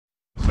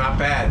not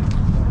bad.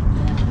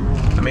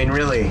 I mean,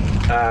 really,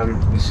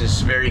 this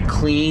is very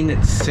clean,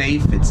 it's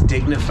safe, it's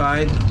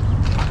dignified,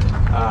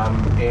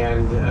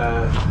 and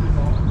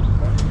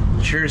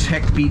sure as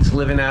heck beats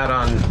living out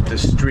on the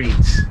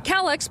streets.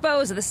 Cal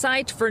Expo is the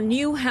site for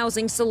new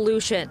housing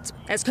solutions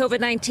as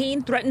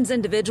COVID-19 threatens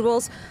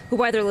individuals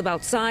who either live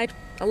outside,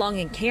 along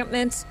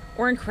encampments,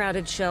 or in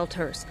crowded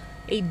shelters.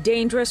 A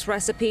dangerous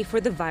recipe for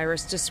the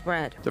virus to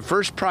spread. The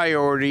first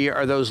priority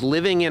are those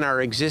living in our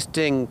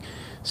existing,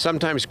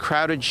 sometimes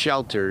crowded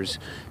shelters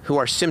who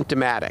are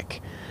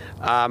symptomatic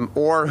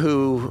or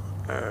who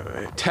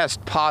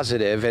test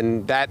positive,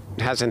 and that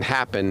hasn't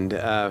happened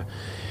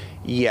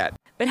yet.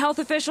 But health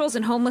officials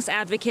and homeless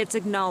advocates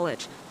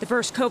acknowledge the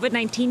first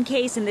COVID-19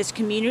 case in this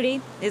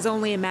community is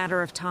only a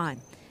matter of time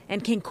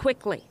and can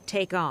quickly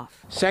take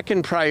off.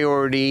 Second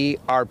priority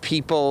are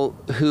people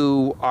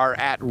who are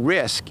at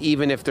risk,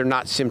 even if they're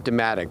not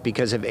symptomatic,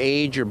 because of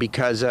age or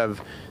because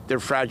of their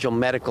fragile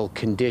medical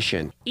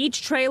condition.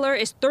 Each trailer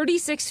is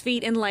 36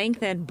 feet in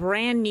length and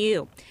brand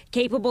new,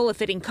 capable of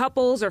fitting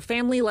couples or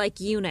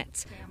family-like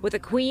units, with a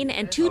queen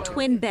and 2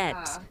 twin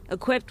beds,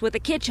 equipped with a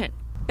kitchen,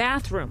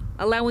 bathroom,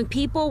 allowing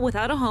people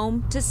without a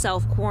home to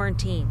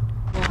self-quarantine.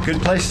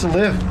 Good place to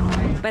live.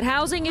 But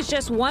housing is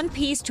just one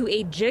piece to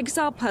a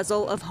jigsaw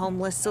puzzle of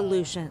homeless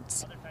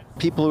solutions.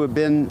 People who have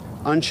been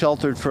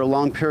unsheltered for a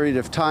long period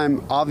of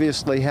time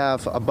obviously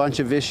have a bunch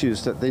of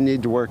issues that they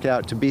need to work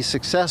out to be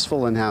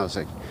successful in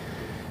housing.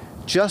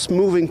 Just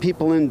moving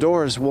people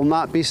indoors will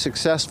not be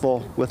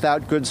successful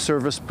without good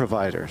service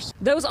providers.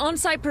 Those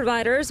on-site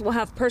providers will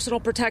have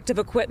personal protective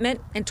equipment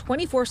and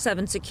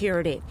 24/7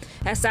 security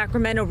as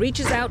Sacramento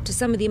reaches out to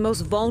some of the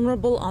most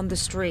vulnerable on the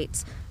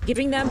streets,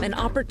 giving them an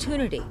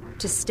opportunity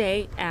to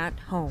stay at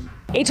home.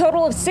 A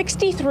total of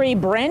 63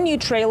 brand new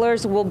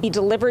trailers will be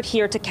delivered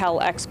here to Cal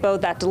Expo.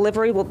 That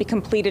delivery will be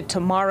completed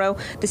tomorrow.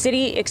 The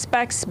city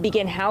expects to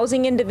begin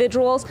housing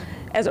individuals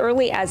as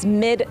early as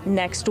mid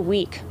next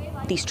week.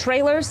 These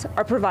trailers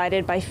are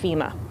provided by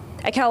FEMA.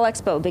 At Cal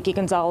Expo, Vicki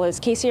Gonzalez,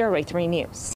 KCRA 3 News.